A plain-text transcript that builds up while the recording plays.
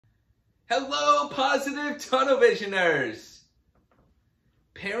Hello, positive tunnel visioners!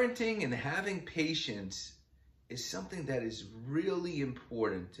 Parenting and having patience is something that is really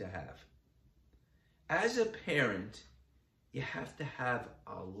important to have. As a parent, you have to have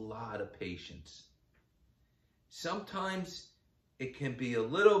a lot of patience. Sometimes it can be a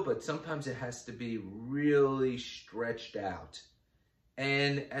little, but sometimes it has to be really stretched out.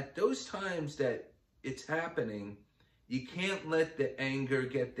 And at those times that it's happening, you can't let the anger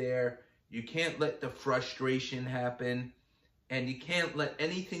get there. You can't let the frustration happen, and you can't let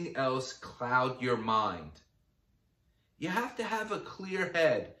anything else cloud your mind. You have to have a clear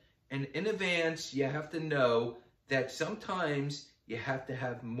head, and in advance, you have to know that sometimes you have to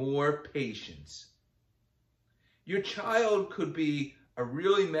have more patience. Your child could be a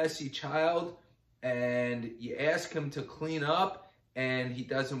really messy child, and you ask him to clean up, and he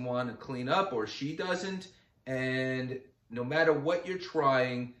doesn't want to clean up, or she doesn't, and no matter what you're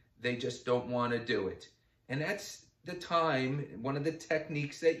trying, they just don't want to do it. And that's the time, one of the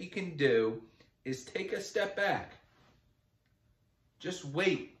techniques that you can do is take a step back. Just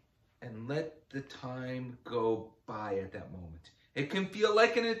wait and let the time go by at that moment. It can feel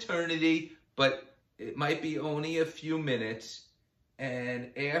like an eternity, but it might be only a few minutes.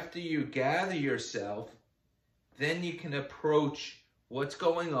 And after you gather yourself, then you can approach what's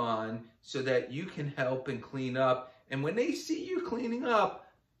going on so that you can help and clean up. And when they see you cleaning up,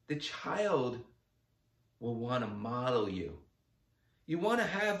 the child will want to model you. You want to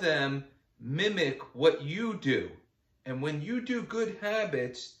have them mimic what you do. And when you do good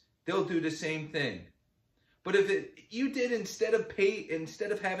habits, they'll do the same thing. But if you did, instead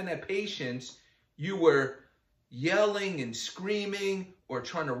of having that patience, you were yelling and screaming or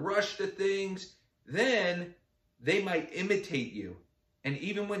trying to rush the things, then they might imitate you. And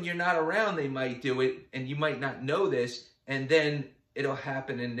even when you're not around, they might do it, and you might not know this, and then it'll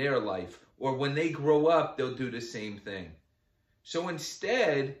happen in their life. Or when they grow up, they'll do the same thing. So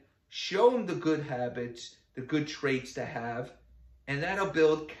instead, show them the good habits, the good traits to have, and that'll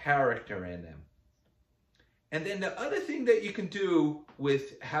build character in them. And then the other thing that you can do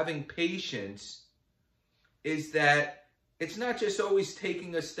with having patience is that it's not just always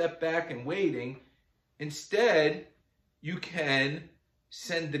taking a step back and waiting. Instead, you can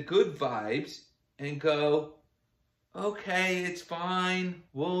send the good vibes and go, okay, it's fine.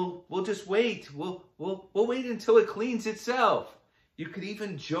 We'll just wait. We'll wait until it cleans itself. You could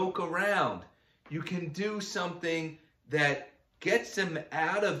even joke around. You can do something that gets them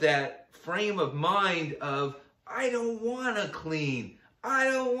out of that frame of mind of, I don't want to clean.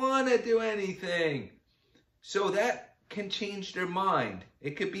 I don't want to do anything. So that can change their mind.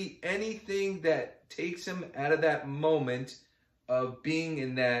 It could be anything that takes them out of that moment of being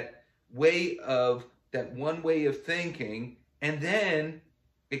in that way of that one way of thinking, and then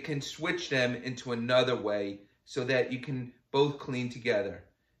it can switch them into another way so that you can both clean together.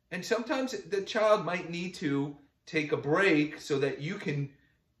 And sometimes the child might need to take a break so that you can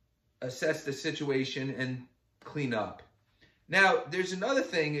assess the situation and clean up. Now, there's another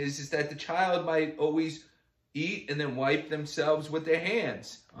thing is that the child might always eat and then wipe themselves with their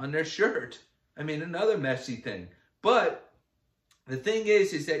hands on their shirt. I mean, another messy thing. But the thing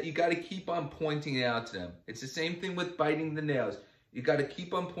is that you got to keep on pointing it out to them. It's the same thing with biting the nails. You got to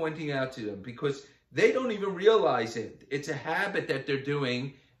keep on pointing out to them because they don't even realize it. It's a habit that they're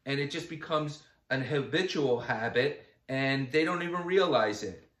doing, and it just becomes an habitual habit, and they don't even realize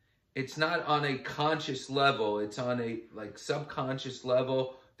it. It's not on a conscious level. It's on a subconscious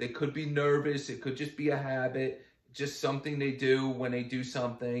level. They could be nervous. It could just be a habit, just something they do when they do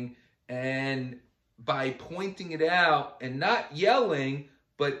something. And by pointing it out and not yelling,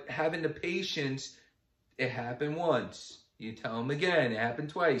 but having the patience, it happened once. You tell them again, it happened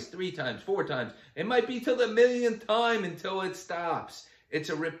twice, 3 times, 4 times. It might be till the millionth time until it stops.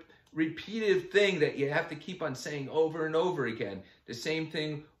 It's a repeated thing that you have to keep on saying over and over again. The same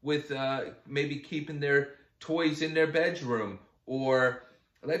thing with maybe keeping their toys in their bedroom. Or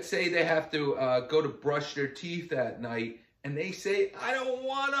let's say they have to go to brush their teeth at night, and they say, I don't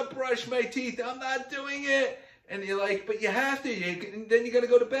want to brush my teeth. I'm not doing it. And you're like, but you have to. Then you got to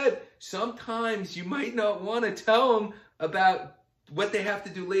go to bed. Sometimes you might not want to tell them about what they have to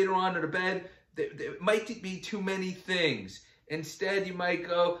do later on in the bed. There might be too many things. Instead, you might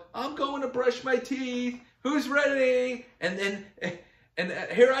go, I'm going to brush my teeth. Who's ready? And then,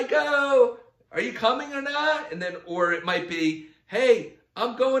 here I go. Are you coming or not? And then, or it might be, hey,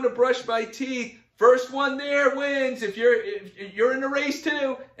 I'm going to brush my teeth. First one there wins if you're in a race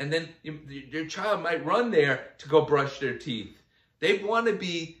too. And then your child might run there to go brush their teeth. They want to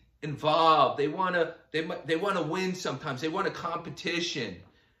be involved. They want to win sometimes. They want a competition.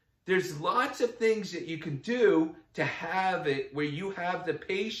 there's lots of things that you can do to have it where you have the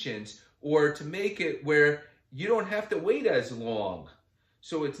patience, or to make it where you don't have to wait as long.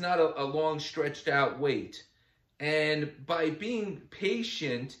 So it's not a long stretched out wait. And by being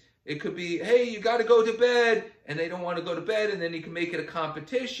patient, it could be, hey, you got to go to bed, and they don't want to go to bed, and then you can make it a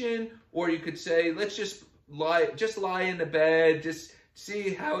competition. Or you could say, let's just lie in the bed, just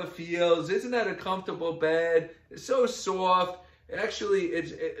see how it feels. Isn't that a comfortable bed? It's so soft. Actually,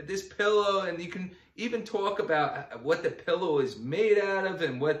 it's this pillow, and you can even talk about what the pillow is made out of,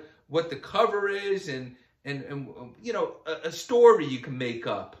 and what the cover is, and you know, a story you can make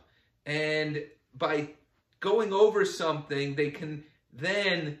up. And by going over something, they can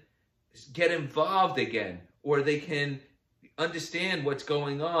then get involved again, or they can understand what's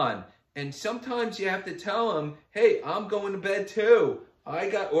going on. And sometimes you have to tell them, hey, I'm going to bed too. I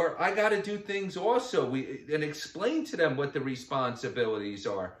got to do things also. And explain to them what the responsibilities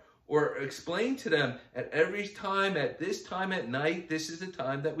are, or explain to them at this time at night, this is the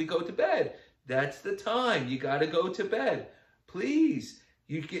time that we go to bed. That's the time you got to go to bed. Please,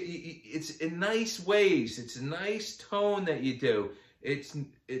 it's in nice ways. It's a nice tone that you do. It's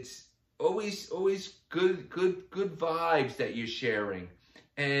always good vibes that you're sharing,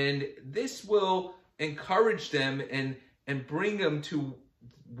 and this will encourage them and bring them to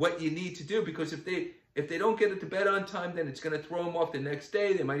what you need to do. Because if they don't get to bed on time, then it's going to throw them off the next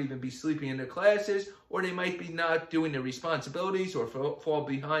day. They might even be sleeping in their classes, or they might be not doing their responsibilities, or fall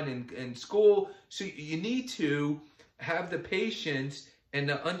behind in school. So you need to have the patience and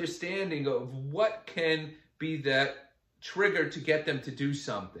the understanding of what can be that trigger to get them to do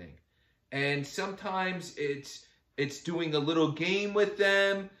something. And sometimes it's doing a little game with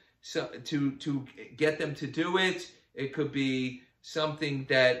them, so to get them to do it. It could be something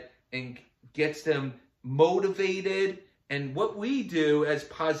that gets them motivated. And what we do as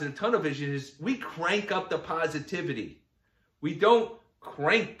Positive Tunnel Vision is we crank up the positivity. We don't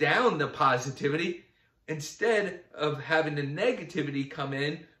crank down the positivity. Instead of having the negativity come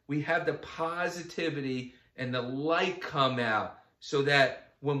in, we have the positivity and the light come out, so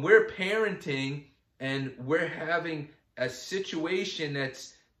that when we're parenting and we're having a situation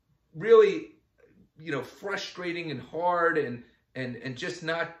that's really, you know, frustrating and hard and just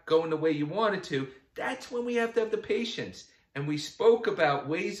not going the way you want it to, that's when we have to have the patience. And we spoke about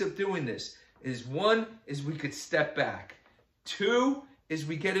ways of doing this. One is we could step back. 2 is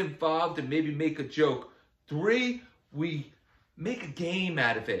we get involved and maybe make a joke. 3, we make a game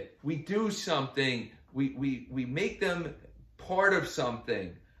out of it. We do something. We make them part of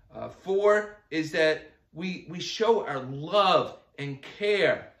something. 4 is that we show our love and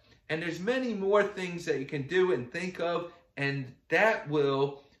care. And there's many more things that you can do and think of, and that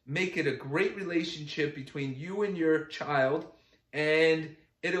will make it a great relationship between you and your child, and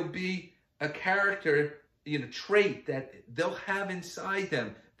it'll be a character, you know, trait that they'll have inside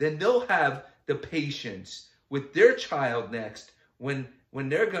them. Then they'll have the patience with their child next when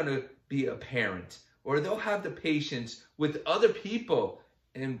they're going to be a parent, or they'll have the patience with other people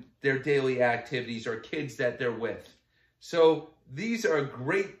in their daily activities or kids that they're with. So these are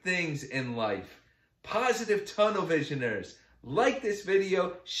great things in life. Positive Tunnel Visioners, like this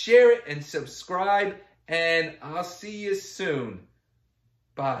video, share it, and subscribe, and I'll see you soon.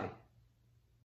 Bye.